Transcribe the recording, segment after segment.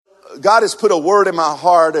God has put a word in my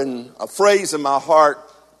heart and a phrase in my heart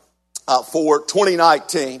for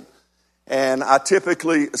 2019. And I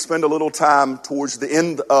typically spend a little time towards the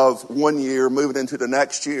end of one year, moving into the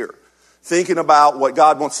next year, thinking about what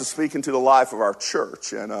God wants to speak into the life of our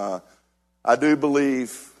church. And I do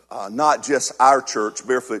believe not just our church,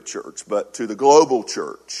 Barefoot Church, but to the global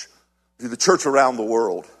church, to the church around the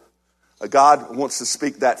world. God wants to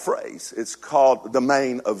speak that phrase. It's called the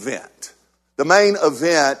main event. The main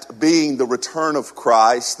event being the return of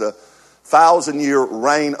Christ, the 1,000-year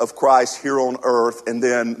reign of Christ here on earth, and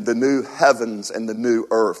then the new heavens and the new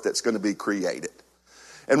earth that's going to be created.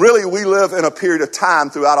 And really, we live in a period of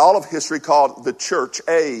time throughout all of history called the church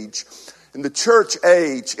age. And the church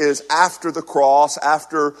age is after the cross,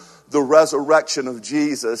 after the resurrection of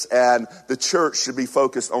Jesus, and the church should be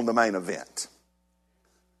focused on the main event,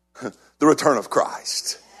 the return of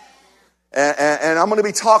Christ. And I'm going to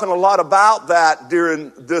be talking a lot about that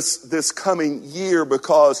during this coming year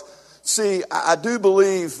because, see, I do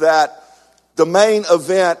believe that the main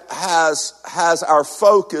event has our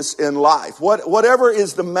focus in life. Whatever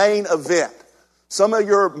is the main event. Some of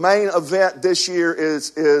your main event this year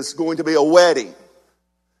is going to be a wedding.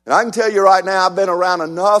 And I can tell you right now, I've been around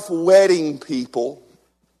enough wedding people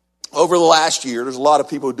over the last year. There's a lot of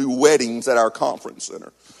people who do weddings at our conference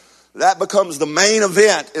center. That becomes the main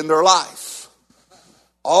event in their life.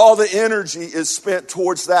 All the energy is spent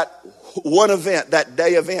towards that one event, that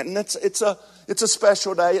day event. And it's a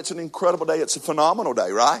special day. It's an incredible day. It's a phenomenal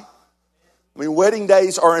day, right? I mean, wedding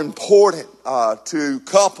days are important to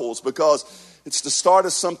couples because it's the start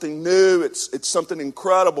of something new. It's something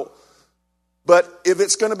incredible. But if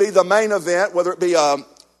it's going to be the main event, whether it be a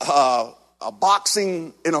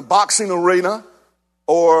boxing in a boxing arena,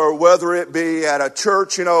 or whether it be at a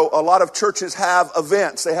church, a lot of churches have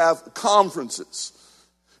events. They have conferences.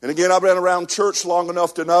 And again, I've been around church long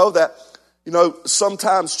enough to know that,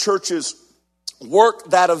 sometimes churches work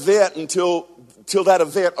that event until that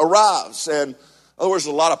event arrives. And in other words,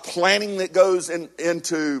 there's a lot of planning that goes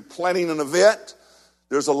into planning an event.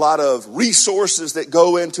 There's a lot of resources that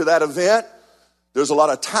go into that event. There's a lot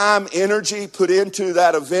of time, energy put into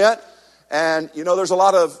that event. And, there's a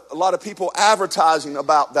lot of people advertising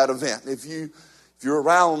about that event. If you're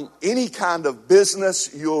around any kind of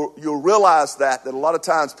business, you'll realize that a lot of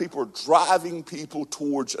times people are driving people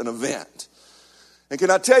towards an event. And can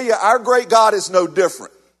I tell you, our great God is no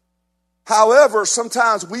different. However,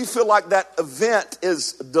 sometimes we feel like that event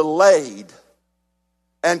is delayed.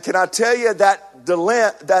 And can I tell you that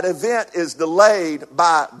event is delayed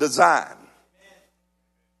by design?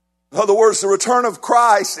 In other words, the return of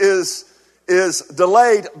Christ is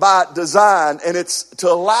delayed by design, and it's to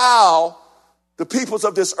allow the peoples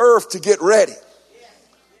of this earth to get ready.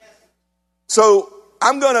 So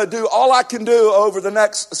I'm going to do all I can do over the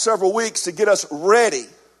next several weeks to get us ready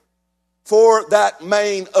for that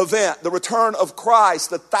main event, the return of Christ,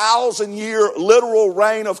 the 1,000-year literal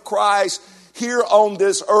reign of Christ here on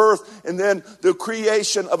this earth, and then the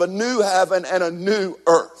creation of a new heaven and a new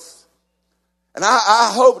earth. And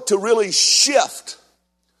I hope to really shift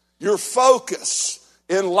your focus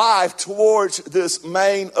in life towards this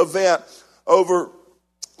main event over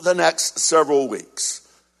the next several weeks.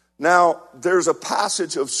 Now, there's a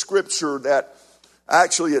passage of scripture that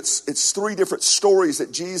actually it's three different stories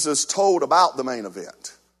that Jesus told about the main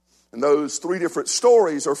event. And those three different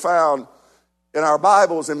stories are found in our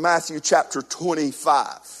Bibles in Matthew chapter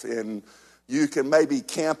 25. And you can maybe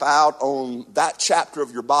camp out on that chapter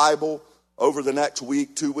of your Bible over the next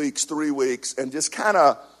week, 2 weeks, 3 weeks, and just kind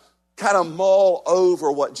of mull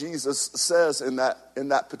over what Jesus says in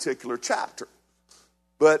that particular chapter.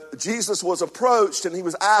 But Jesus was approached and he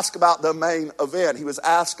was asked about the main event. He was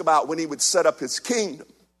asked about when he would set up his kingdom.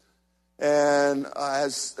 And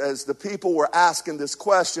as the people were asking this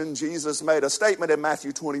question, Jesus made a statement in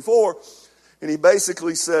Matthew 24. And he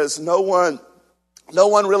basically says, no one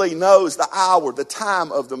really knows the hour, the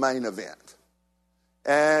time of the main event.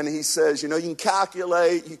 And he says, you can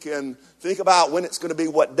calculate, you can think about when it's going to be,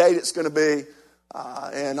 what date it's going to be,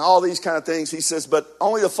 and all these kind of things. He says, but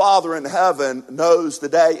only the Father in heaven knows the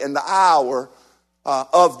day and the hour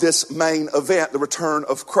of this main event, the return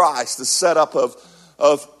of Christ, the setup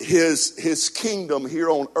of his kingdom here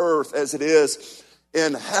on earth as it is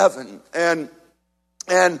in heaven. And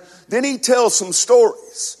then he tells some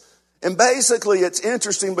stories. And basically it's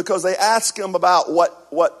interesting because they ask him about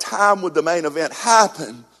what time would the main event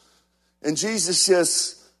happen. And Jesus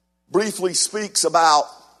just briefly speaks about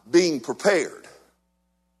being prepared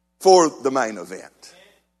for the main event.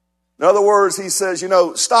 In other words, he says,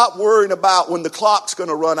 stop worrying about when the clock's going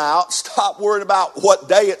to run out. Stop worrying about what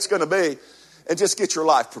day it's going to be. and just get your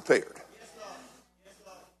life prepared.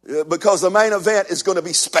 Because the main event is going to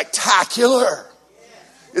be spectacular.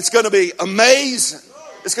 It's going to be amazing.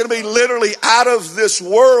 It's going to be literally out of this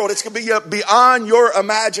world. It's going to be beyond your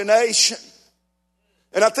imagination.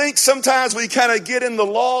 And I think sometimes we kind of get in the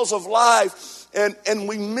laws of life and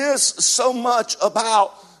we miss so much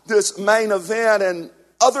about this main event, and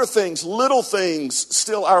other things, little things,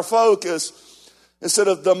 still our focus instead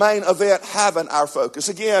of the main event having our focus.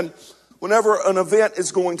 Again, whenever an event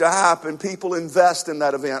is going to happen, people invest in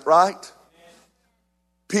that event, right?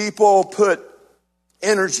 People put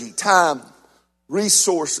energy, time,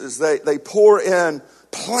 resources. They pour in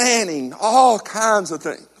planning, all kinds of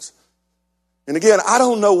things. And again, I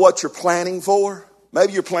don't know what you're planning for.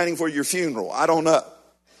 Maybe you're planning for your funeral. I don't know.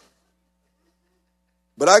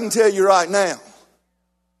 But I can tell you right now,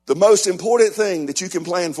 the most important thing that you can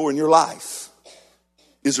plan for in your life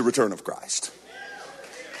is the return of Christ.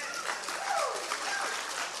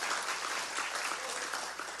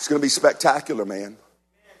 It's going to be spectacular, man.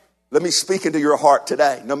 Let me speak into your heart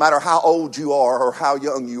today. No matter how old you are or how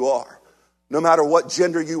young you are, no matter what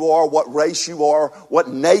gender you are, what race you are, what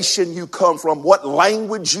nation you come from, what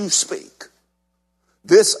language you speak,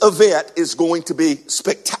 this event is going to be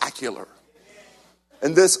spectacular.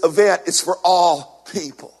 And this event is for all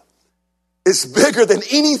people. It's bigger than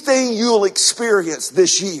anything you'll experience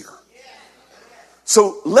this year.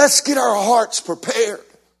 So let's get our hearts prepared.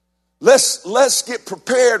 Let's get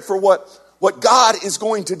prepared for what God is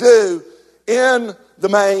going to do in the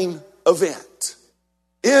main event,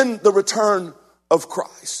 in the return of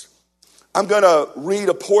Christ. I'm going to read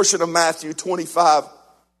a portion of Matthew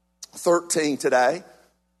 25:13 today,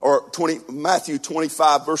 or Matthew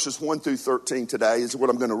 25 verses 1 through 13 today is what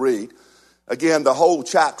I'm going to read. Again, the whole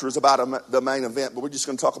chapter is about the main event, but we're just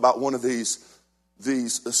going to talk about one of these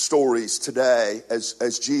stories today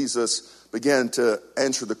as Jesus began to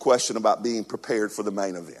answer the question about being prepared for the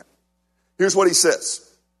main event. Here's what he says.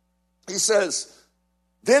 He says,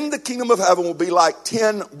 "Then the kingdom of heaven will be like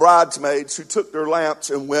 10 bridesmaids who took their lamps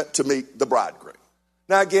and went to meet the bridegroom."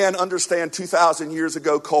 Now again, understand 2,000 years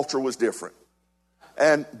ago, culture was different.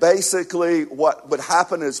 And basically what would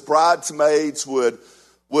happen is bridesmaids would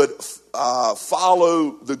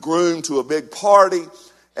follow the groom to a big party,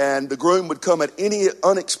 and the groom would come at any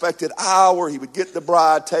unexpected hour. He would get the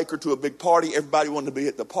bride, take her to a big party. Everybody wanted to be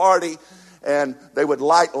at the party, and they would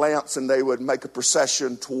light lamps and they would make a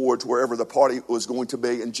procession towards wherever the party was going to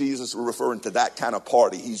be. And Jesus was referring to that kind of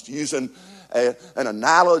party. He's using an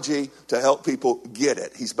analogy to help people get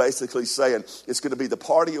it. He's basically saying it's going to be the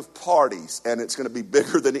party of parties, and it's going to be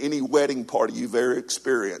bigger than any wedding party you've ever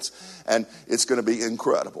experienced, and it's going to be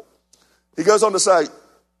incredible. He goes on to say,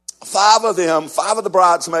 five of the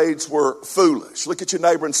bridesmaids were foolish. Look at your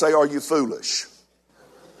neighbor and say, "Are you foolish?"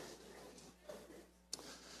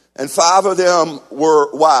 And 5 of them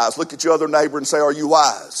were wise. Look at your other neighbor and say, "Are you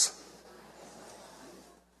wise?"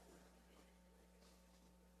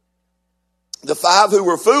 The 5 who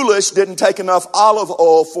were foolish didn't take enough olive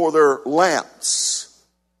oil for their lamps.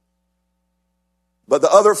 But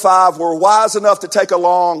the other 5 were wise enough to take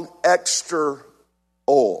along extra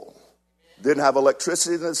oil. Didn't have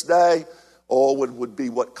electricity in this day. Oil would be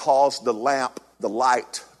what caused the lamp, the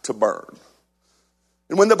light, to burn.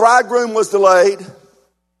 And when the bridegroom was delayed,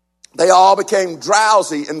 they all became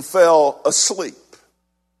drowsy and fell asleep.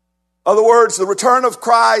 In other words, the return of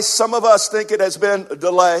Christ, some of us think it has been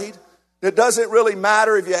delayed. It doesn't really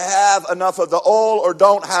matter if you have enough of the oil or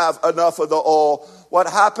don't have enough of the oil. What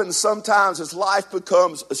happens sometimes is life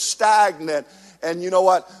becomes stagnant. And you know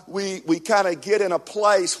what? We kind of get in a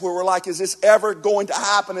place where we're like, is this ever going to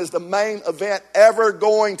happen? Is the main event ever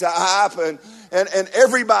going to happen? And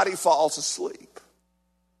everybody falls asleep.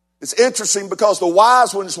 It's interesting because the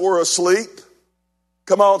wise ones were asleep.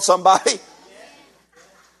 Come on, somebody.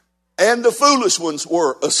 And the foolish ones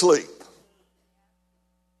were asleep.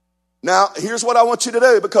 Now, here's what I want you to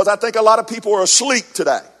do, because I think a lot of people are asleep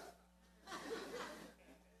today.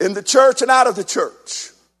 In the church and out of the church.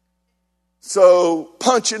 So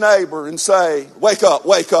punch your neighbor and say, "Wake up,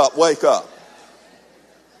 wake up, wake up."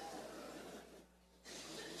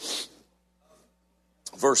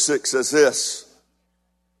 Verse 6 says this: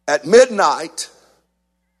 "At midnight,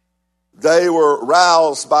 they were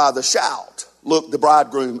roused by the shout, 'Look, the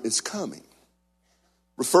bridegroom is coming,'"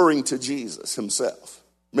 referring to Jesus himself.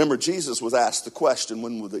 Remember, Jesus was asked the question,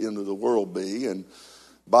 when will the end of the world be? And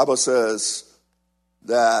the Bible says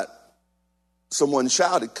that someone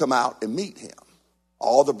shouted, "Come out and meet him."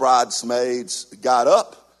 All the bridesmaids got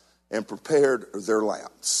up and prepared their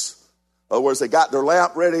lamps. In other words, they got their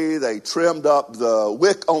lamp ready. They trimmed up the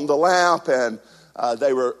wick on the lamp, and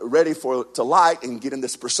they were ready to light and get in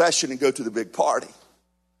this procession and go to the big party.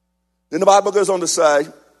 Then the Bible goes on to say,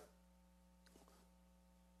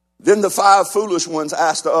 then the 5 foolish ones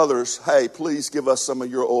asked the others, hey, please give us some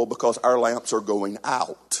of your oil because our lamps are going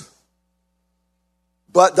out.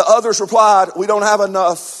 But the others replied, we don't have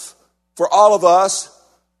enough for all of us.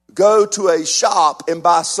 Go to a shop and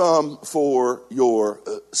buy some for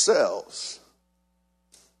yourselves.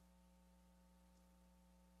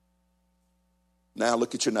 Now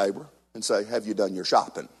look at your neighbor and say, have you done your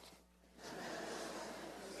shopping?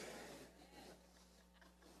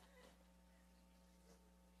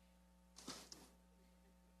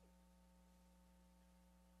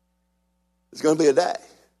 There's going to be a day,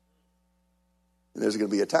 and there's going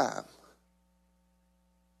to be a time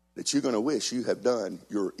that you're going to wish you have done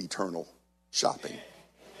your eternal shopping.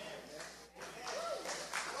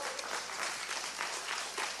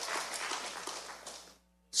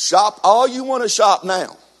 Shop all you want to shop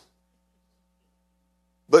now,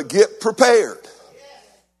 but get prepared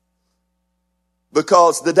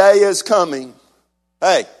because the day is coming.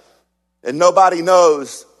 Hey, and nobody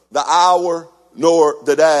knows the hour nor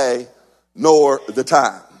the day nor the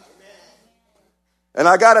time. And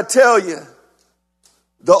I got to tell you,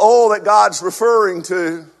 the oil that God's referring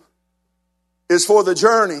to is for the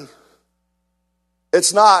journey.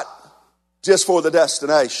 It's not just for the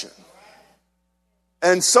destination.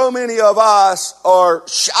 And so many of us are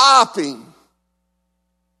shopping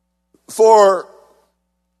for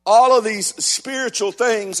all of these spiritual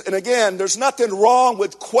things. And again, there's nothing wrong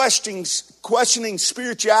with questioning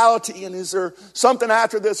spirituality. And is there something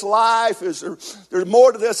after this life? Is there's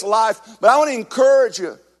more to this life? But I want to encourage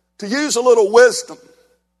you to use a little wisdom.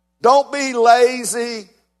 Don't be lazy.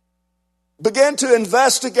 Begin to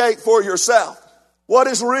investigate for yourself. What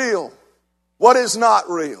is real? What is not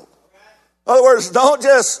real? In other words, don't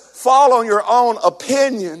just fall on your own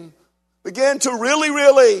opinion. Begin to really,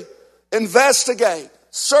 really investigate.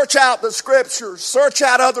 Search out the scriptures. Search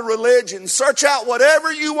out other religions. Search out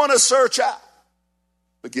whatever you want to search out.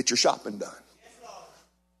 But get your shopping done.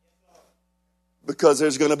 Because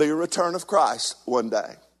there's going to be a return of Christ one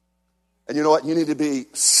day. And you know what? You need to be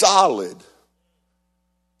solid.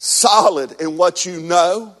 Solid in what you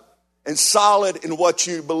know and solid in what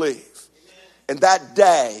you believe. And that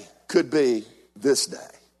day could be this day.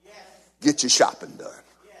 Get your shopping done.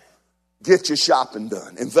 Get your shopping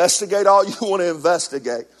done. Investigate all you want to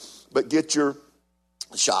investigate, but get your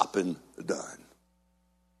shopping done.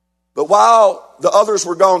 But while the others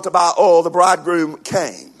were gone to buy oil, the bridegroom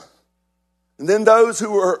came. And then those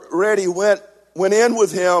who were ready went in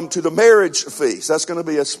with him to the marriage feast. That's going to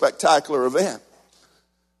be a spectacular event.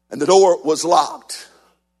 And the door was locked.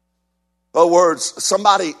 In other words,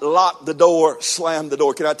 somebody locked the door, slammed the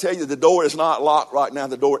door. Can I tell you, the door is not locked right now.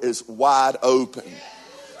 The door is wide open.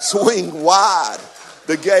 Swing wide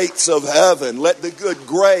the gates of heaven. Let the good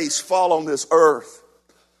grace fall on this earth.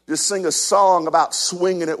 Just sing a song about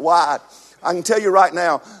swinging it wide. I can tell you right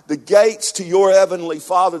now, the gates to your heavenly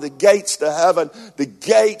Father, the gates to heaven, the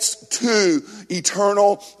gates to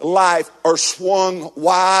eternal life are swung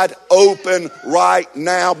wide open right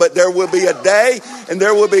now. But there will be a day and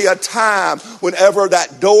there will be a time whenever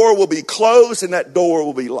that door will be closed and that door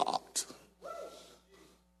will be locked.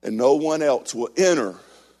 And no one else will enter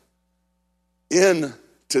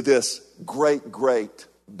into this great, great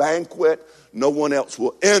banquet. No one else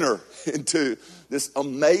will enter into this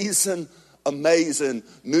amazing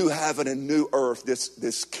new heaven and new earth,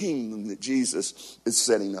 this kingdom that Jesus is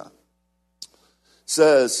setting up. It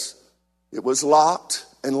says it was locked,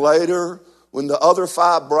 and later when the other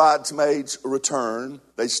 5 bridesmaids returned,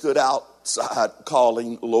 they stood outside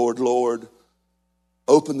calling, Lord, Lord,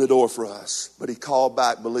 open the door for us. But he called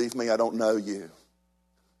back, believe me, I don't know you.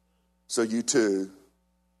 So you too,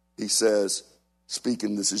 he says,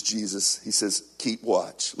 speaking, this is Jesus, he says, keep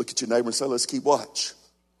watch. Look at your neighbor and say, let's keep watch.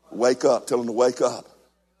 Wake up. Tell them to wake up.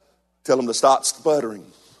 Tell them to stop sputtering.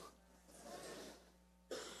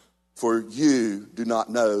 For you do not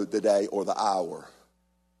know the day or the hour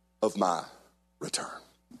of my return.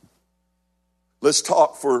 Let's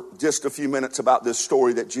talk for just a few minutes about this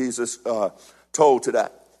story that Jesus told today.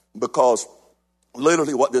 Because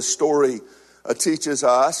literally what this story teaches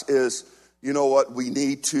us is, you know what, we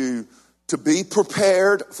need to be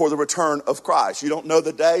prepared for the return of Christ. You don't know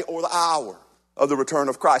the day or the hour of the return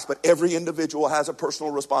of Christ, but every individual has a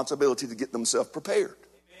personal responsibility to get themselves prepared.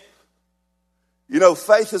 Amen. You know,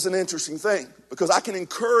 faith is an interesting thing because I can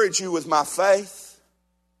encourage you with my faith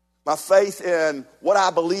in what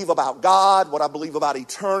I believe about God, what I believe about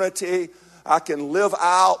eternity. I can live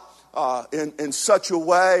out in such a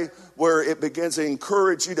way where it begins to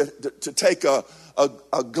encourage you to take a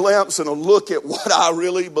a glimpse and a look at what I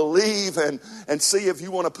really believe and see if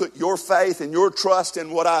you want to put your faith and your trust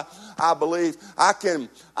in what I believe, I can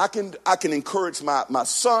encourage my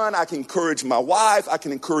son, I can encourage my wife, I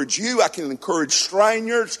can encourage you, I can encourage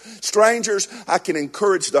strangers, I can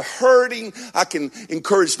encourage the hurting, I can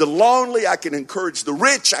encourage the lonely, I can encourage the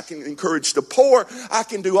rich, I can encourage the poor, I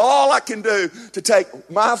can do all I can do to take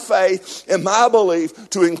my faith and my belief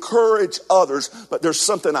to encourage others, but there's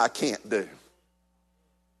something I can't do.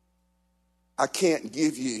 I can't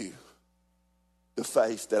give you the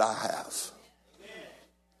faith that I have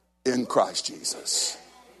in Christ Jesus.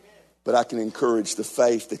 But I can encourage the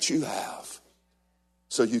faith that you have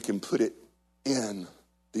so you can put it in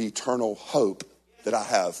the eternal hope that I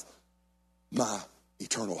have my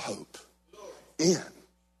eternal hope in.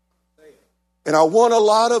 And I want a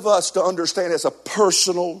lot of us to understand it's a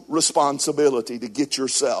personal responsibility to get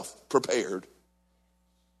yourself prepared.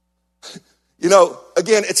 You know,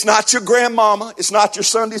 again, it's not your grandmama. It's not your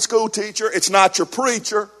Sunday school teacher. It's not your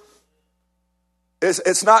preacher.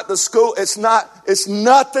 It's not the school. It's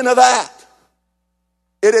nothing of that.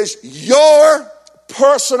 It is your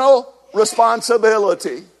personal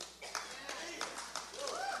responsibility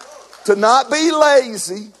to not be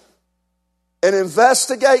lazy and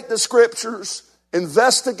investigate the scriptures,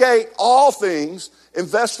 investigate all things,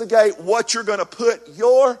 investigate what you're going to put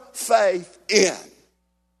your faith in.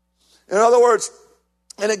 In other words,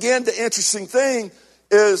 and again, the interesting thing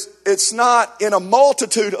is it's not in a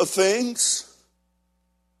multitude of things.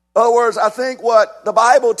 In other words, I think what the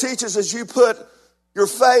Bible teaches is you put your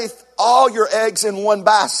faith, all your eggs in one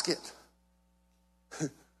basket.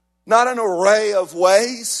 Not an array of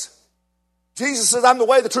ways. Jesus says, I'm the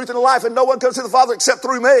way, the truth, and the life, and no one comes to the Father except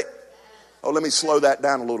through me. Oh, let me slow that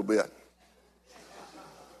down a little bit.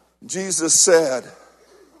 Jesus said,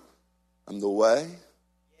 I'm the way,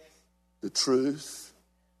 the truth,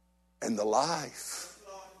 and the life.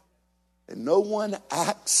 And no one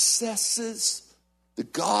accesses the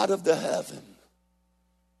God of the heaven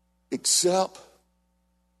except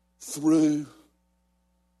through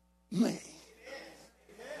me.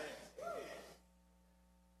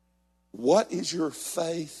 What is your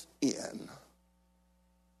faith in?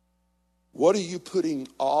 What are you putting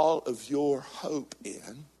all of your hope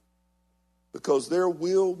in? Because there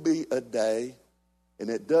will be a day, and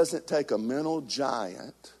it doesn't take a mental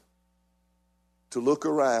giant to look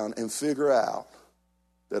around and figure out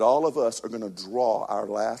that all of us are going to draw our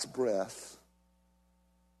last breath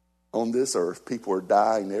on this earth. People are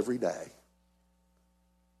dying every day.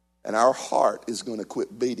 And our heart is going to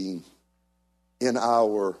quit beating in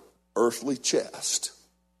our earthly chest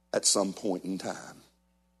at some point in time.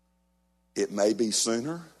 It may be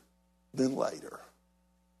sooner than later.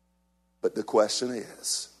 But the question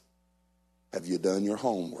is, have you done your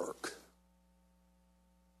homework?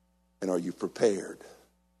 And are you prepared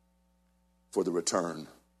for the return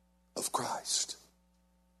of Christ?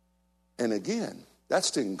 And again,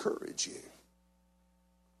 that's to encourage you.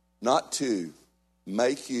 Not to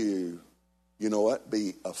make you,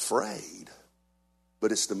 be afraid.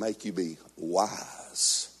 But it's to make you be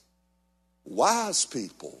wise. Wise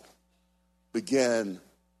people begin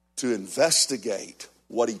to investigate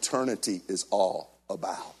what eternity is all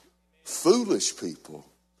about. Foolish people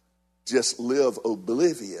just live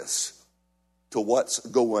oblivious to what's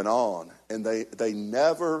going on. And they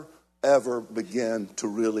never, ever begin to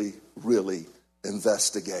really, really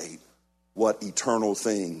investigate what eternal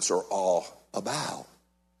things are all about.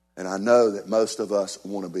 And I know that most of us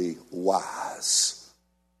want to be wise.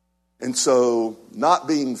 And so not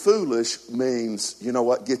being foolish means,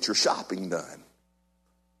 get your shopping done.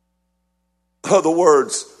 In other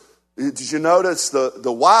words, did you notice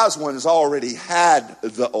the wise ones already had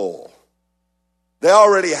the oil? They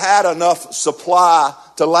already had enough supply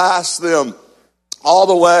to last them all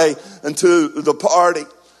the way into the party.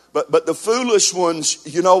 But the foolish ones,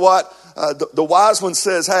 the wise one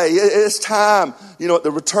says, hey, it's time.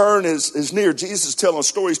 The return is near. Jesus is telling a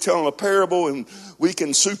story. He's telling a parable, and we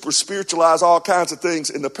can super spiritualize all kinds of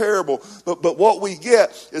things in the parable. But what we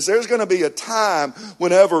get is there's going to be a time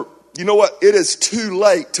whenever, it is too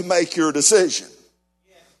late to make your decision.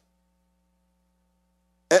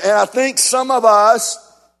 And I think some of us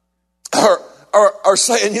are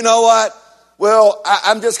saying, well,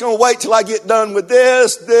 I'm just going to wait till I get done with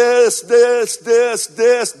this, and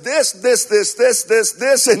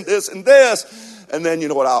this. And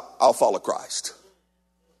then, I'll follow Christ.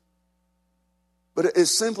 But it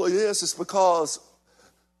simply is. It's because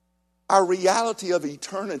our reality of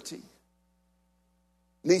eternity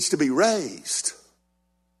needs to be raised.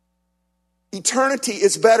 Eternity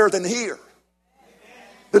is better than here.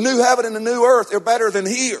 The new heaven and the new earth are better than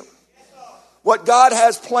here. What God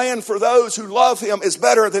has planned for those who love him is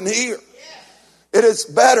better than here. It is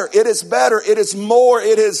better. It is better. It is more.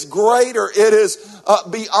 It is greater. It is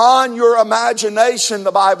beyond your imagination,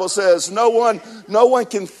 the Bible says. No one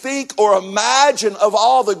can think or imagine of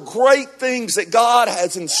all the great things that God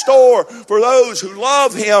has in store for those who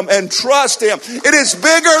love him and trust him. It is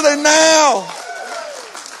bigger than now.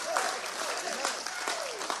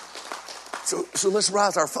 So let's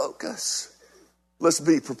rise our focus. Let's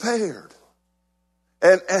be prepared.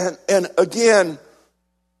 And again,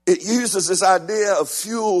 it uses this idea of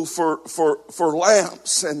fuel for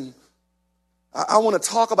lamps. And I want to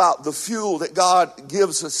talk about the fuel that God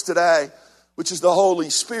gives us today, which is the Holy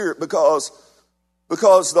Spirit, because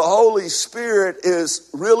the Holy Spirit is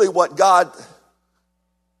really what God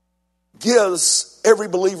gives every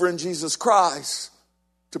believer in Jesus Christ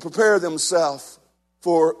to prepare themselves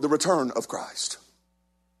for the return of Christ.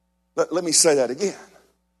 Let me say that again.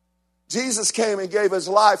 Jesus came and gave his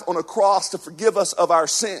life on a cross to forgive us of our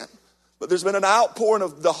sin. But there's been an outpouring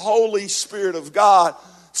of the Holy Spirit of God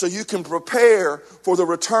so you can prepare for the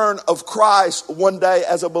return of Christ one day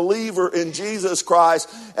as a believer in Jesus Christ.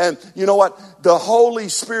 And you know what? The Holy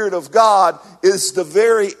Spirit of God is the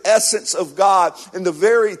very essence of God and the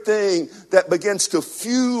very thing that begins to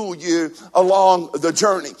fuel you along the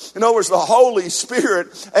journey. In other words, the Holy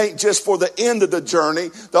Spirit ain't just for the end of the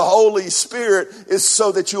journey. The Holy Spirit is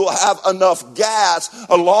so that you'll have enough gas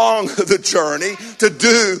along the journey to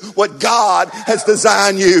do what God has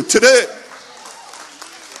designed you to do.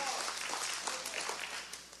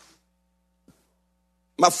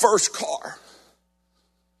 My first car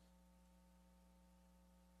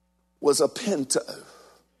was a Pinto.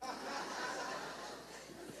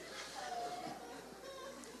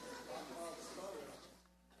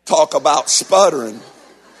 Talk about sputtering.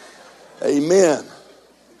 Amen.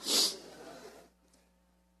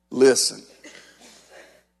 Listen,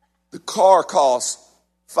 the car cost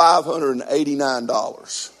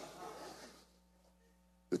 $589.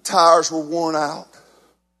 The tires were worn out.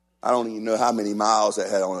 I don't even know how many miles it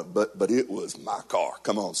had on it, but it was my car.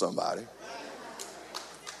 Come on, somebody.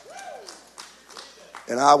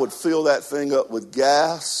 And I would fill that thing up with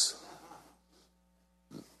gas.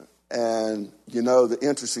 And, you know, the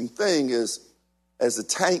interesting thing is, as the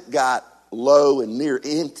tank got low and near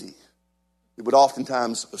empty, it would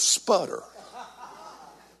oftentimes sputter.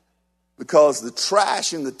 Because the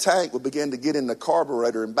trash in the tank would begin to get in the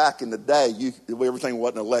carburetor. And back in the day, everything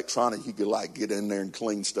wasn't electronic. You could like get in there and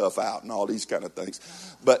clean stuff out and all these kind of things.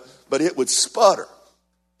 But it would sputter.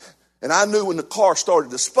 And I knew when the car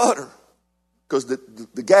started to sputter because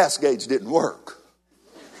the gas gauge didn't work.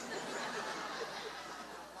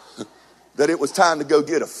 That it was time to go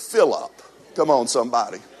get a fill up. Come on,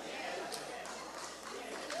 somebody.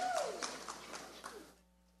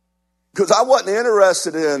 Because I wasn't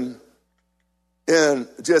interested in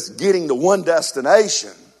just getting to one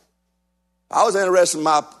destination. I was interested in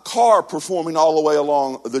my car performing all the way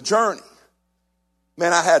along the journey.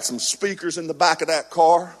 Man, I had some speakers in the back of that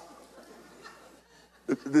car.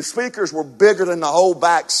 The speakers were bigger than the whole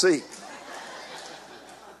back seat.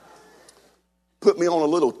 Put me on a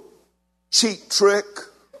little Cheap Trick.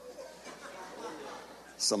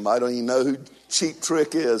 Somebody don't even know who Cheap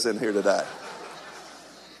Trick is in here today.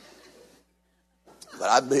 But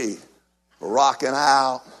I'd be rocking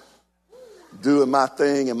out, doing my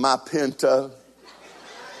thing in my Pinto.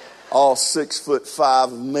 All 6'5"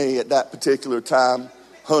 of me at that particular time,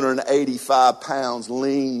 185 pounds,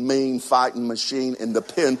 lean, mean fighting machine in the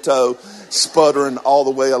Pinto, sputtering all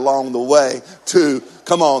the way along the way to,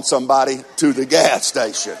 come on somebody, to the gas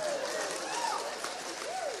station.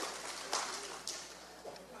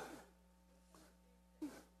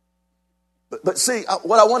 But see,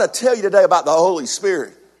 what I want to tell you today about the Holy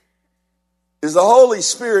Spirit is the Holy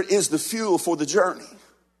Spirit is the fuel for the journey.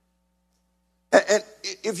 And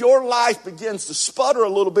if your life begins to sputter a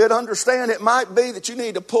little bit, understand it might be that you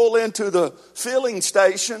need to pull into the filling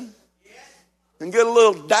station and get a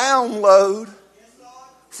little download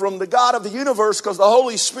from the God of the universe, because the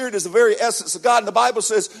Holy Spirit is the very essence of God. And the Bible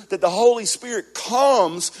says that the Holy Spirit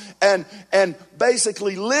comes and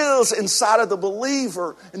basically lives inside of the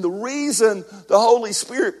believer. And the reason the Holy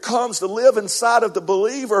Spirit comes to live inside of the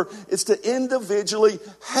believer is to individually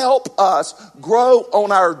help us grow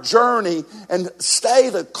on our journey and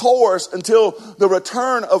stay the course until the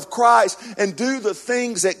return of Christ and do the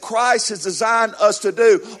things that Christ has designed us to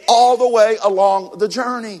do all the way along the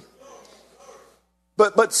journey.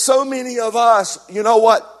 But so many of us, you know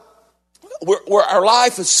what, where our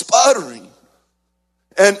life is sputtering.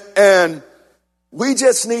 And We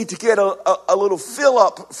just need to get a little fill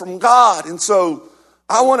up from God. And so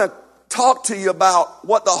I want to talk to you about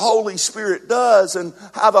what the Holy Spirit does and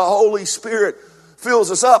how the Holy Spirit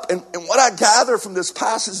fills us up. And what I gather from this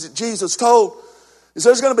passage that Jesus told is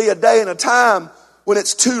there's going to be a day and a time when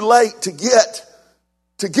it's too late to get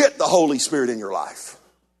the Holy Spirit in your life.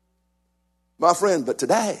 My friend, but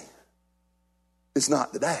today is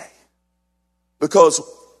not the day. Because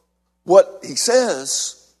what he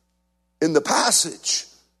says in the passage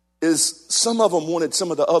is some of them wanted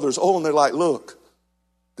some of the others. Oh, and they're like, look,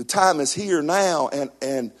 the time is here now,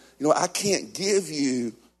 and I can't give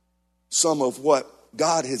you some of what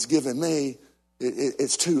God has given me.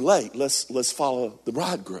 It's too late. Let's follow the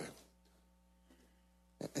bridegroom.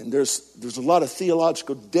 And there's a lot of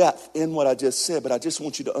theological depth in what I just said, but I just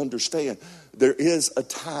want you to understand there is a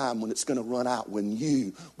time when it's going to run out when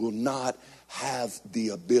you will not have the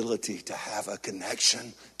ability to have a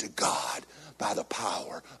connection to God by the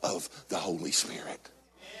power of the Holy Spirit.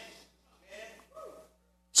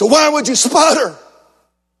 So why would you sputter?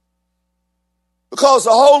 Because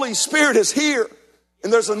the Holy Spirit is here,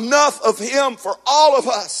 and there's enough of Him for all of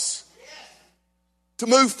us to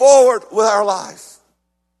move forward with our life.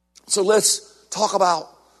 So let's talk about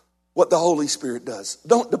what the Holy Spirit does.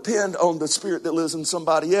 Don't depend on the Spirit that lives in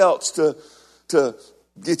somebody else to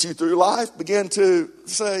get you through life. Begin to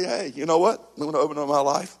say, hey, you know what? I'm going to open up my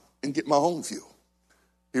life and get my own fuel.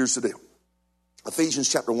 Here's the deal. Ephesians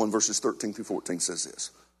chapter 1, verses 13 through 14 says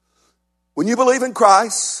this. When you believe in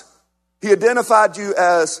Christ, He identified you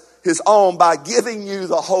as His own by giving you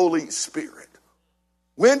the Holy Spirit.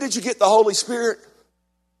 When did you get the Holy Spirit?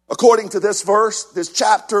 According to this verse, this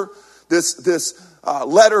chapter, this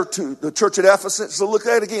letter to the church at Ephesus. So look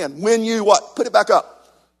at it again. When you what? Put it back up.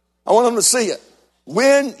 I want them to see it.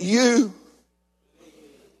 When you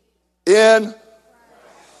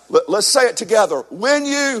let's say it together. When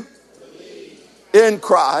you in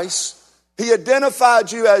Christ, He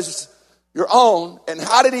identified you as your own. And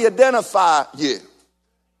how did He identify you?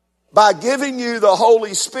 By giving you the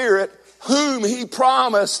Holy Spirit, whom He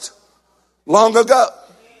promised long ago.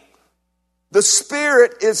 The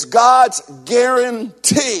Spirit is God's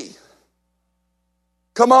guarantee.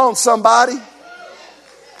 Come on, somebody.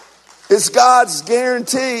 It's God's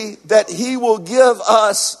guarantee that He will give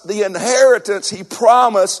us the inheritance He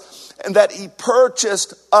promised and that He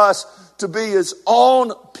purchased us to be His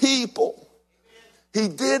own people. He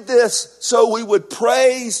did this so we would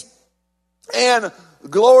praise and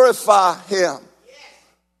glorify Him.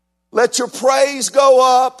 Let your praise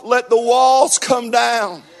go up. Let the walls come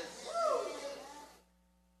down.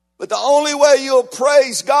 But the only way you'll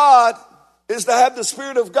praise God is to have the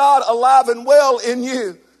Spirit of God alive and well in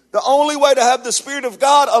you. The only way to have the Spirit of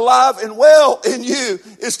God alive and well in you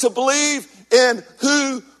is to believe in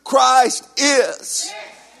who Christ is.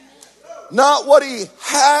 Not what He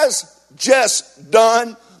has just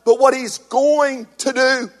done, but what He's going to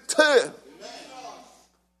do too.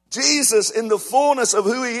 Jesus, in the fullness of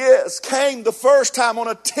who He is, came the first time on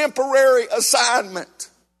a temporary assignment.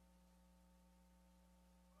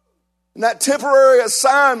 And that temporary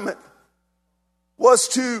assignment was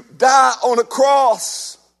to die on a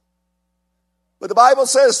cross. But the Bible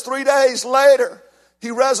says 3 days later,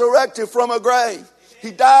 He resurrected from a grave.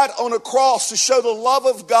 He died on a cross to show the love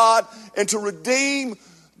of God and to redeem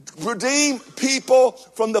people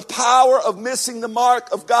from the power of missing the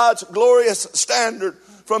mark of God's glorious standard,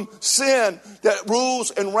 from sin that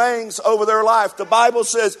rules and reigns over their life. The Bible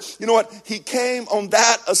says, you know what? He came on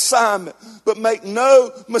that assignment. But make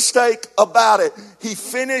no mistake about it. He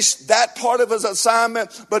finished that part of His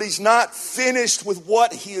assignment, but He's not finished with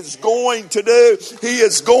what He is going to do. He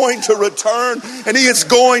is going to return, and He is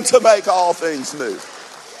going to make all things new.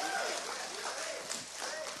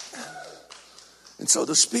 And so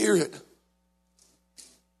the Spirit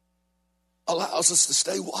allows us to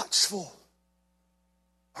stay watchful.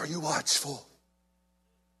 Are you watchful?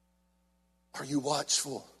 Are you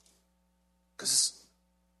watchful?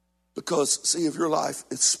 Because, see, if your life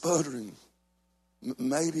is sputtering,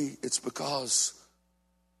 maybe it's because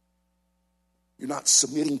you're not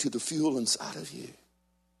submitting to the fuel inside of you.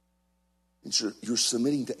 And you're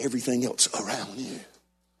submitting to everything else around you.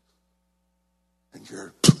 And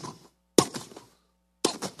you're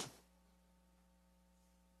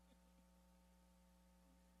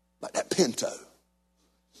like that Pinto.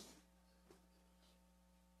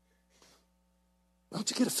 Why don't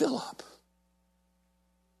you get a fill up?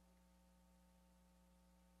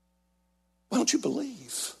 Why don't you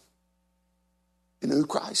believe in who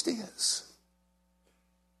Christ is?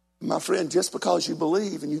 My friend, just because you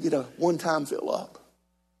believe and you get a one-time fill up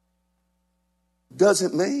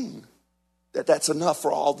doesn't mean that's enough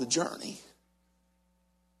for all the journey.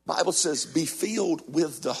 The Bible says, be filled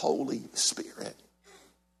with the Holy Spirit.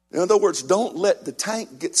 In other words, don't let the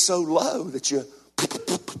tank get so low that you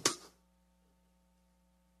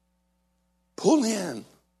pull in,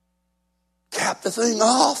 cap the thing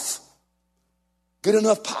off, get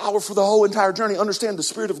enough power for the whole entire journey. Understand, the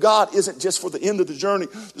Spirit of God isn't just for the end of the journey.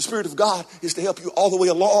 The Spirit of God is to help you all the way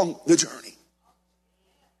along the journey.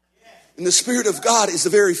 And the Spirit of God is the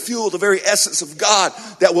very fuel, the very essence of God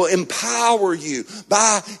that will empower you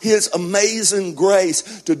by His amazing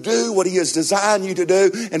grace to do what He has designed you to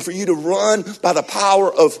do, and for you to run by the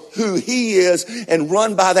power of who He is and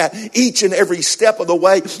run by that each and every step of the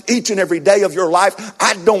way, each and every day of your life.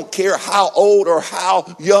 I don't care how old or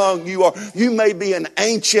how young you are. You may be an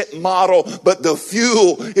ancient model, but the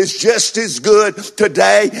fuel is just as good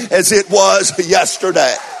today as it was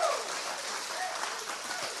yesterday.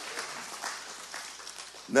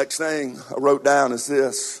 Next thing I wrote down is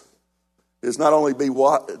this, is not only be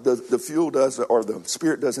what the fuel does, or the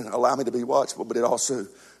Spirit doesn't allow me to be watchful, but it also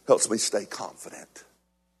helps me stay confident.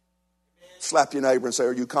 Slap your neighbor and say,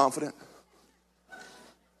 are you confident?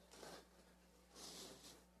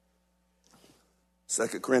 2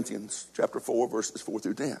 Corinthians chapter 4, verses 4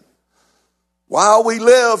 through 10. While we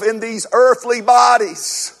live in these earthly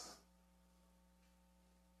bodies,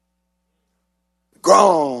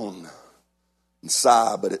 groan and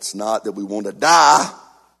sigh, but it's not that we want to die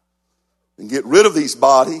and get rid of these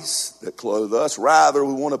bodies that clothe us. Rather,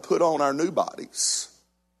 we want to put on our new bodies,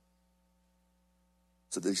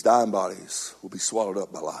 so these dying bodies will be swallowed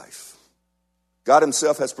up by life. God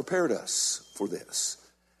Himself has prepared us for this.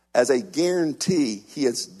 As a guarantee, He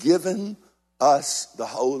has given us the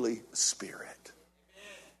Holy Spirit.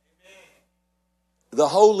 The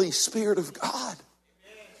Holy Spirit of God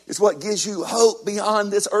is what gives you hope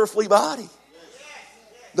beyond this earthly body.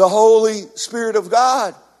 The Holy Spirit of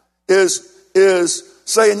God is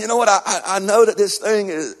saying, you know what, I know that this thing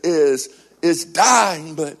is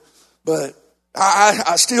dying, but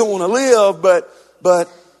I still want to live,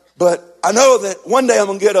 but I know that one day I'm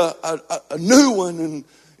going to get a new one, and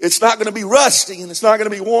it's not going to be rusty, and it's not going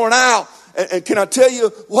to be worn out. And can I tell you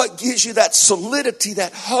what gives you that solidity,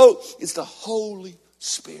 that hope, is the Holy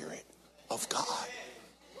Spirit of God.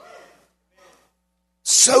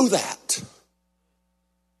 So that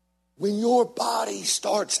when your body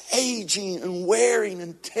starts aging and wearing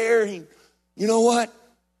and tearing, you know what?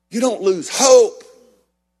 You don't lose hope.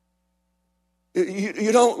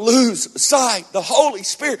 You don't lose sight. The Holy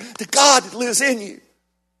Spirit, the God that lives in you,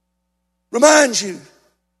 reminds you,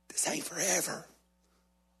 this ain't forever.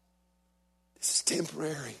 This is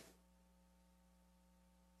temporary.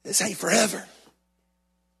 This ain't forever.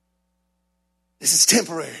 This is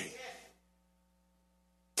temporary.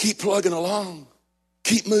 Keep plugging along.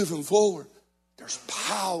 Keep moving forward. There's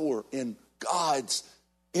power in God's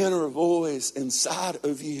inner voice inside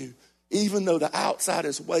of you. Even though the outside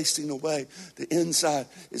is wasting away, the inside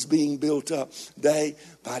is being built up day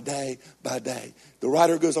by day by day. The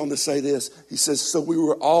writer goes on to say this. He says, so we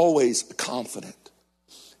were always confident.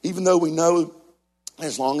 Even though we know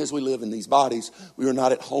as long as we live in these bodies, we are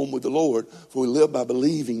not at home with the Lord, for we live by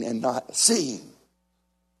believing and not seeing.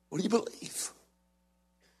 What do you believe?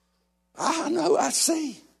 I know, I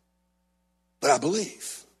see, but I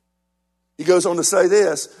believe. He goes on to say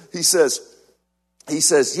this. He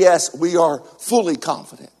says, yes, we are fully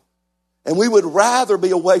confident. And we would rather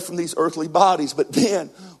be away from these earthly bodies, but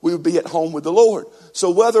then we would be at home with the Lord.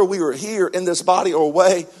 So whether we are here in this body or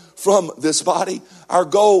away from this body, our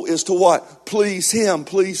goal is to what? Please Him,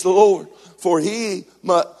 please the Lord. For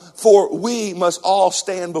we must all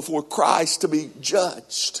stand before Christ to be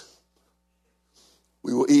judged.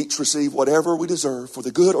 We will each receive whatever we deserve for the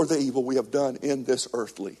good or the evil we have done in this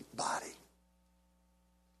earthly body.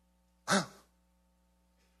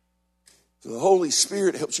 So the Holy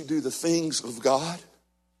Spirit helps you do the things of God.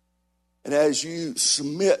 And as you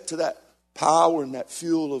submit to that power and that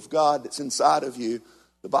fuel of God that's inside of you,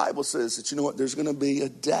 the Bible says that, you know what, there's going to be a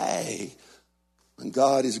day when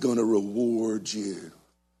God is going to reward you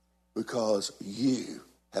because you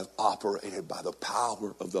have operated by the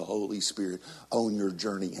power of the Holy Spirit on your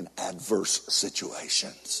journey in adverse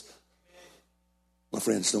situations. My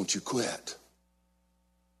friends, don't you quit.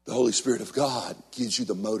 The Holy Spirit of God gives you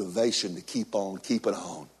the motivation to keep on keeping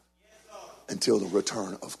on until the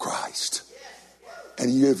return of Christ.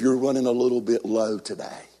 And if you're running a little bit low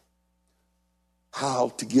today, how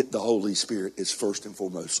to get the Holy Spirit is first and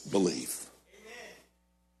foremost believe.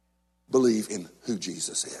 Believe in who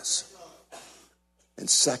Jesus is. And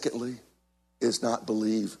secondly, is not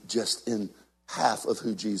believe just in half of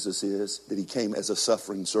who Jesus is, that he came as a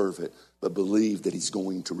suffering servant, but believe that he's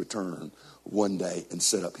going to return one day and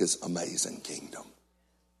set up his amazing kingdom.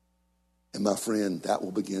 And my friend, that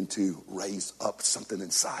will begin to raise up something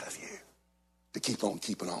inside of you to keep on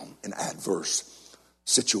keeping on in adverse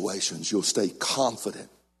situations. You'll stay confident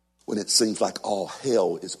when it seems like all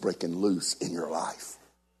hell is breaking loose in your life.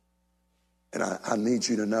 And I need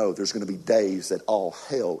you to know there's going to be days that all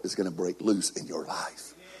hell is going to break loose in your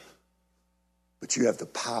life. But you have the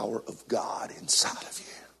power of God inside of you.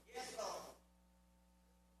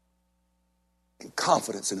 And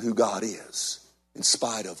confidence in who God is in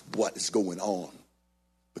spite of what is going on.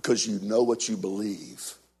 Because you know what you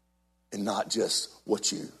believe and not just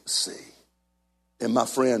what you see. And my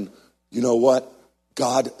friend, you know what?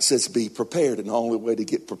 God says be prepared, and the only way to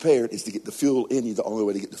get prepared is to get the fuel in you. The only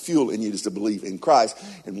way to get the fuel in you is to believe in Christ.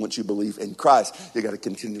 And once you believe in Christ, you got to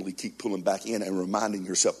continually keep pulling back in and reminding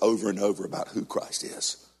yourself over and over about who Christ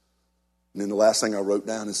is. And then the last thing I wrote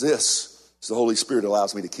down is this. So the Holy Spirit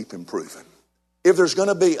allows me to keep improving. If there's going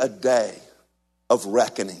to be a day of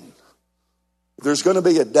reckoning, if there's going to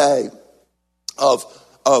be a day of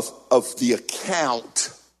the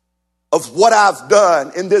account of what I've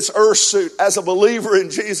done in this earth suit as a believer in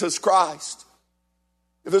Jesus Christ.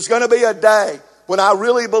 If there's going to be a day when I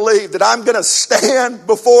really believe that I'm going to stand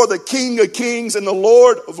before the King of Kings and the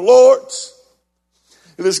Lord of Lords.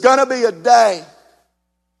 If there's going to be a day,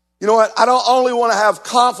 you know what? I don't only want to have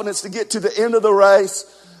confidence to get to the end of the race.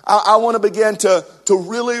 I want to begin to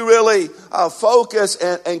really focus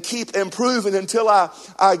and keep improving until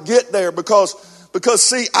I get there. Because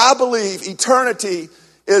see, I believe eternity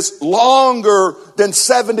is longer than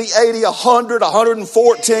 70, 80, 100,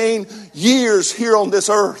 114 years here on this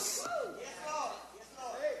earth.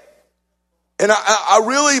 And I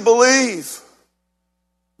really believe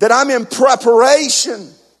that I'm in preparation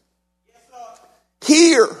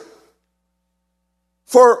here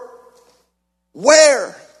for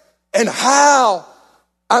where and how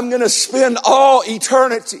I'm going to spend all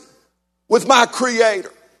eternity with my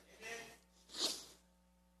Creator.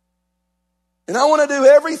 And I want to do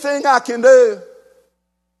everything I can do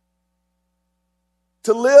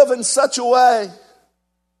to live in such a way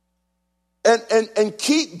and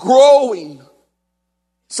keep growing.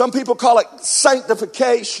 Some people call it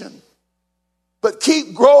sanctification. But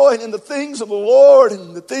keep growing in the things of the Lord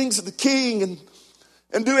and the things of the King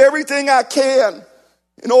and do everything I can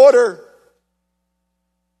in order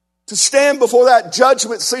to stand before that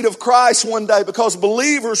judgment seat of Christ one day, because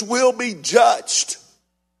believers will be judged.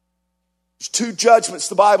 There's two judgments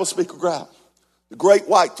the Bible speaks about. The great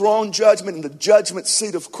white throne judgment and the judgment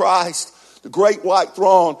seat of Christ. The great white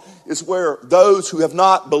throne is where those who have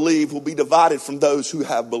not believed will be divided from those who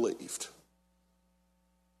have believed.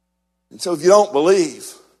 And so if you don't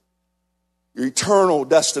believe, your eternal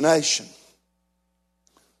destination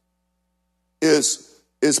is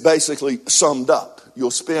basically summed up. You'll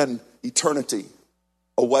spend eternity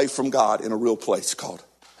away from God in a real place called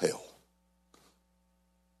hell.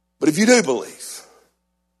 But if you do believe,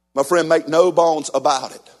 my friend, make no bones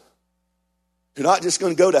about it. You're not just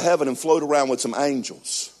going to go to heaven and float around with some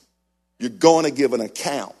angels. You're going to give an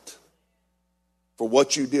account for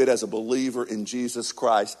what you did as a believer in Jesus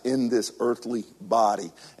Christ in this earthly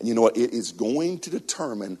body. And you know what? It is going to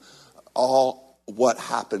determine all what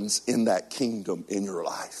happens in that kingdom in your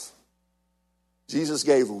life. Jesus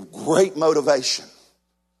gave great motivation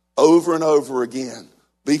over and over again.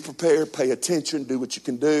 Be prepared, pay attention, do what you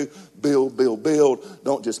can do, build.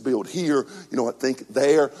 Don't just build here, you know what, think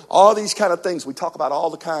there. All these kind of things we talk about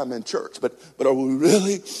all the time in church. But are we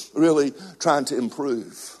really trying to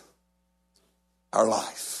improve our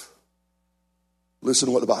life? Listen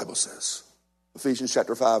to what the Bible says. Ephesians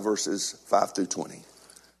chapter 5, verses 5 through 20.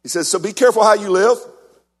 He says, so be careful how you live.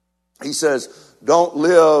 He says, don't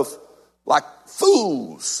live like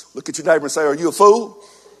fools. Look at your neighbor and say, are you a fool?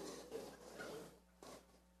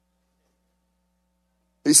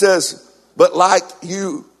 He says, but like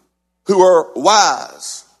you who are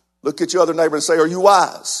wise. Look at your other neighbor and say, are you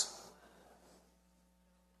wise?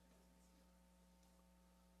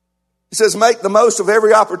 He says, make the most of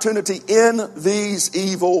every opportunity in these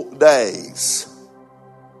evil days.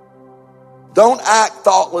 Don't act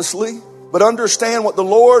thoughtlessly, but understand what the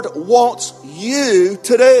Lord wants you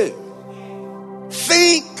to do.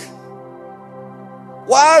 Think.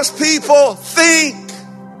 Wise people think.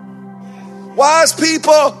 Wise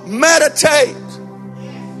people meditate.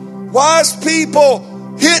 Wise people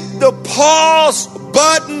hit the pause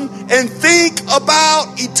button and think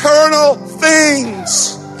about eternal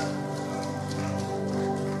things.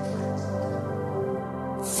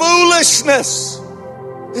 Foolishness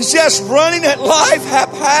is just running at life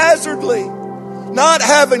haphazardly, not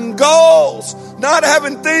having goals, not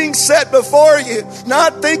having things set before you,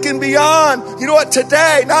 not thinking beyond,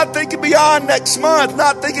 today, not thinking beyond next month,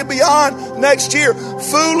 not thinking beyond next year.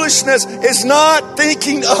 Foolishness is not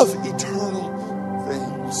thinking of eternal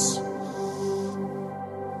things.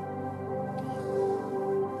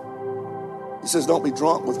 He says, don't be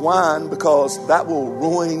drunk with wine because that will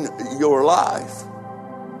ruin your life.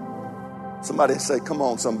 Somebody say, come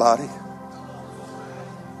on, somebody.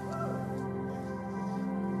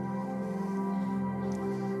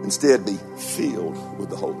 Instead, be filled with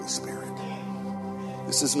the Holy Spirit.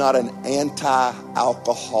 This is not an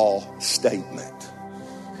anti-alcohol statement.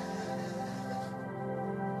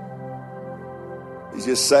 He's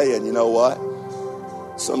just saying, you know what?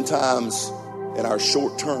 Sometimes in our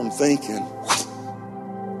short-term thinking,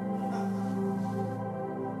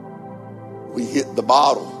 we hit the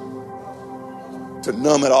bottle to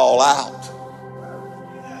numb it all out.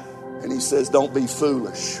 And he says, don't be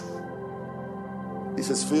foolish. He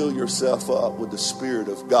says, fill yourself up with the Spirit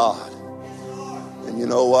of God. And you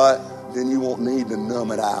know what? Then you won't need to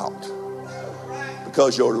numb it out.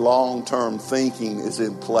 Because your long-term thinking is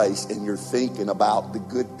in place and you're thinking about the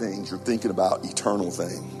good things. You're thinking about eternal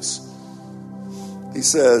things. He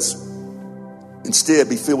says, instead,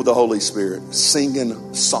 be filled with the Holy Spirit,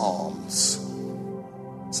 singing psalms.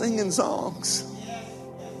 Singing songs.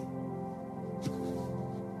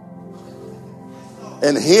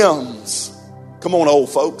 And hymns. Come on, old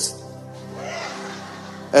folks.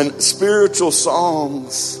 And spiritual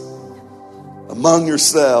songs among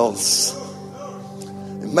yourselves.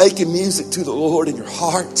 And making music to the Lord in your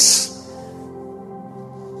hearts.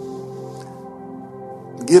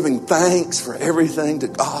 Giving thanks for everything to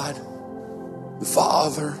God, the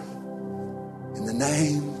Father, in the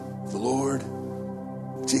name of the Lord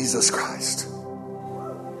Jesus Christ.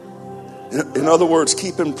 In other words,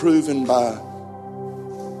 keep improving by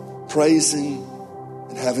praising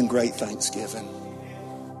and having great thanksgiving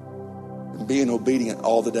and being obedient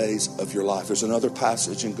all the days of your life. There's another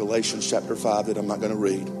passage in Galatians chapter 5 that I'm not going to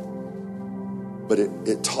read, but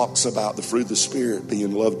it talks about the fruit of the Spirit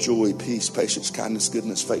being love, joy, peace, patience, kindness,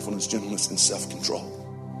 goodness, faithfulness, gentleness, and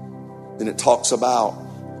self-control. And it talks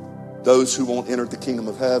about those who won't enter the kingdom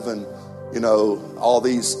of heaven, all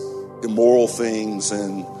these immoral things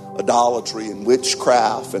and idolatry and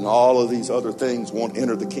witchcraft and all of these other things won't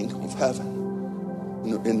enter the kingdom of heaven.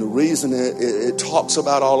 And the reason it talks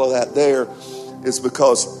about all of that there is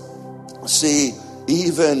because, see,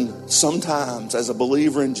 even sometimes as a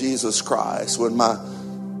believer in Jesus Christ, when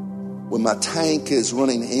my tank is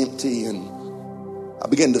running empty and I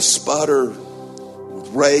begin to sputter with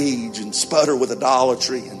rage and sputter with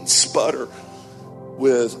idolatry and sputter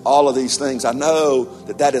with all of these things, I know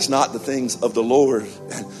that is not the things of the Lord.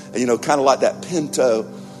 And kind of like that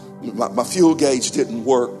Pinto, my fuel gauge didn't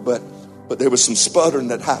work, but there was some sputtering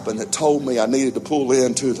that happened that told me I needed to pull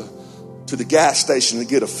into the gas station to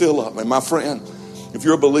get a fill up. And my friend, if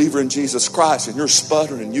you're a believer in Jesus Christ and you're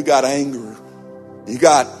sputtering, you got anger, you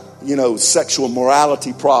got, sexual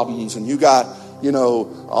morality problems, and you got,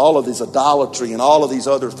 all of these idolatry and all of these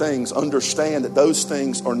other things, understand that those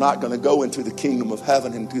things are not going to go into the kingdom of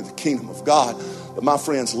heaven, into the kingdom of God. But my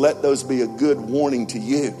friends, let those be a good warning to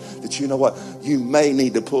you that you may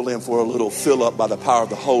need to pull in for a little fill up by the power of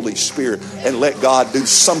the Holy Spirit and let God do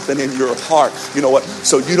something in your heart.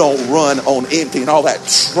 So you don't run on empty and all that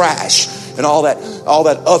trash and all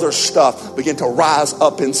that other stuff begin to rise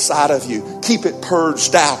up inside of you. Keep it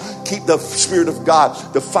purged out. Keep the Spirit of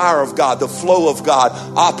God, the fire of God, the flow of God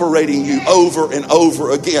operating you over and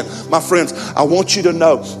over again. My friends, I want you to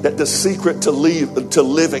know that the secret to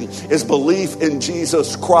living is belief in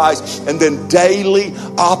Jesus Christ and then daily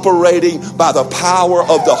operating by the power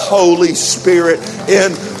of the Holy Spirit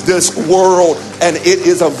in this world, and it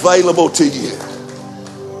is available to you.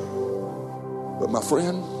 But my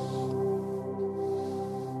friend,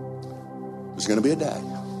 there's going to be a day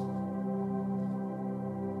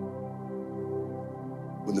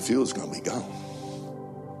when the fuel is going to be gone.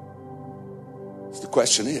 So the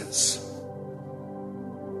question is,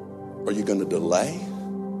 are you going to delay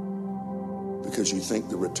because you think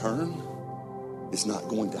the return is not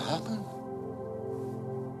going to happen?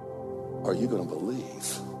 Or are you going to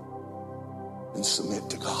believe and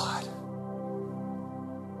submit to God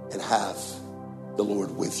and have the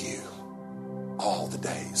Lord with you all the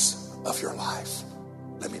days of your life?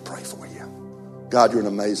 Let me pray for you. God, you're an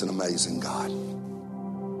amazing, amazing God.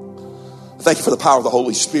 I thank you for the power of the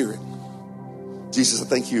Holy Spirit. Jesus, I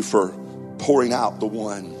thank you for pouring out the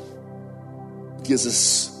one who gives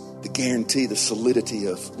us the guarantee, the solidity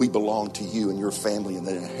of we belong to you and your family, and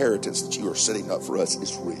the inheritance that you are setting up for us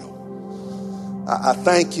is real. I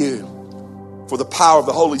thank you for the power of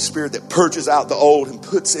the Holy Spirit that purges out the old and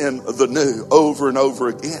puts in the new over and over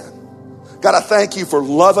again. God, I thank you for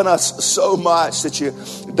loving us so much that you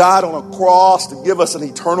died on a cross to give us an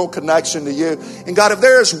eternal connection to you. And God, if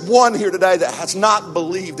there is one here today that has not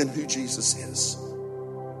believed in who Jesus is,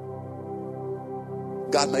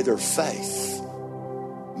 God, may their faith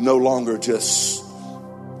no longer just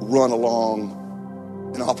run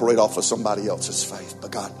along and operate off of somebody else's faith.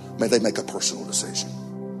 But God, may they make a personal decision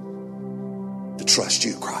to trust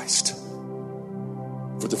you, Christ,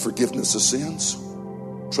 for the forgiveness of sins,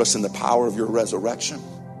 trust in the power of your resurrection,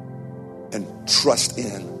 and trust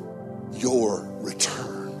in your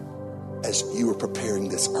return as you are preparing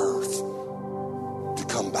this earth to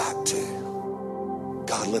come back to.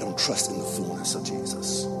 God, let them trust in the fullness of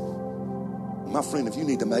Jesus. My friend, if you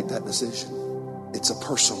need to make that decision, it's a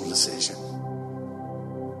personal decision.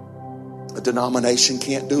 A denomination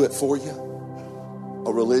can't do it for you.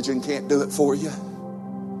 A religion can't do it for you.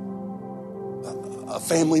 A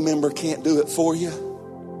family member can't do it for you.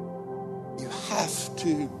 You have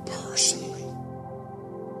to personally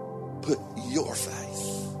put your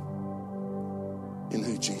faith in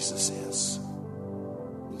who Jesus is.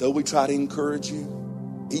 Though we try to encourage you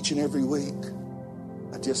each and every week,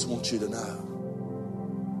 I just want you to know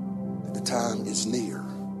that the time is near.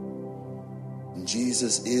 And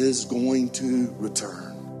Jesus is going to return.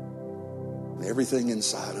 And everything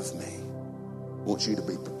inside of me wants you to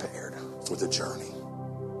be prepared for the journey.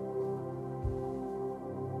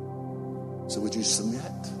 So would you submit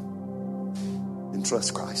and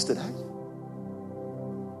trust Christ today?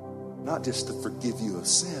 Not just to forgive you of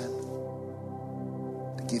sin,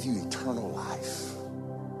 to give you eternal life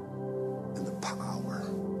and the power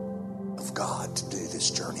of God to do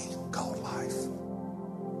this journey called life.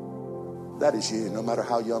 That is you, no matter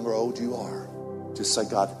how young or old you are. Just say,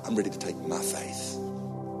 God, I'm ready to take my faith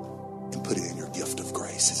and put it in your gift of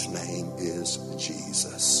grace. His name is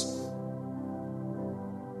Jesus.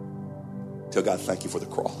 Tell God, thank you for the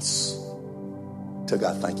cross. Tell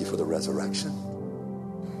God, thank you for the resurrection.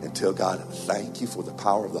 And tell God, thank you for the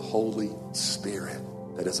power of the Holy Spirit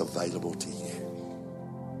that is available to you.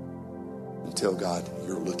 And tell God,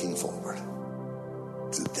 you're looking forward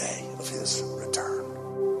to the day of his return.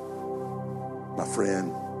 My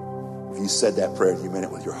friend, if you said that prayer and you meant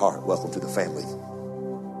it with your heart, welcome to the family.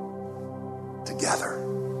 Together,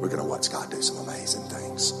 we're going to watch God do some amazing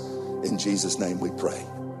things. In Jesus' name we pray.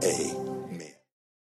 Amen.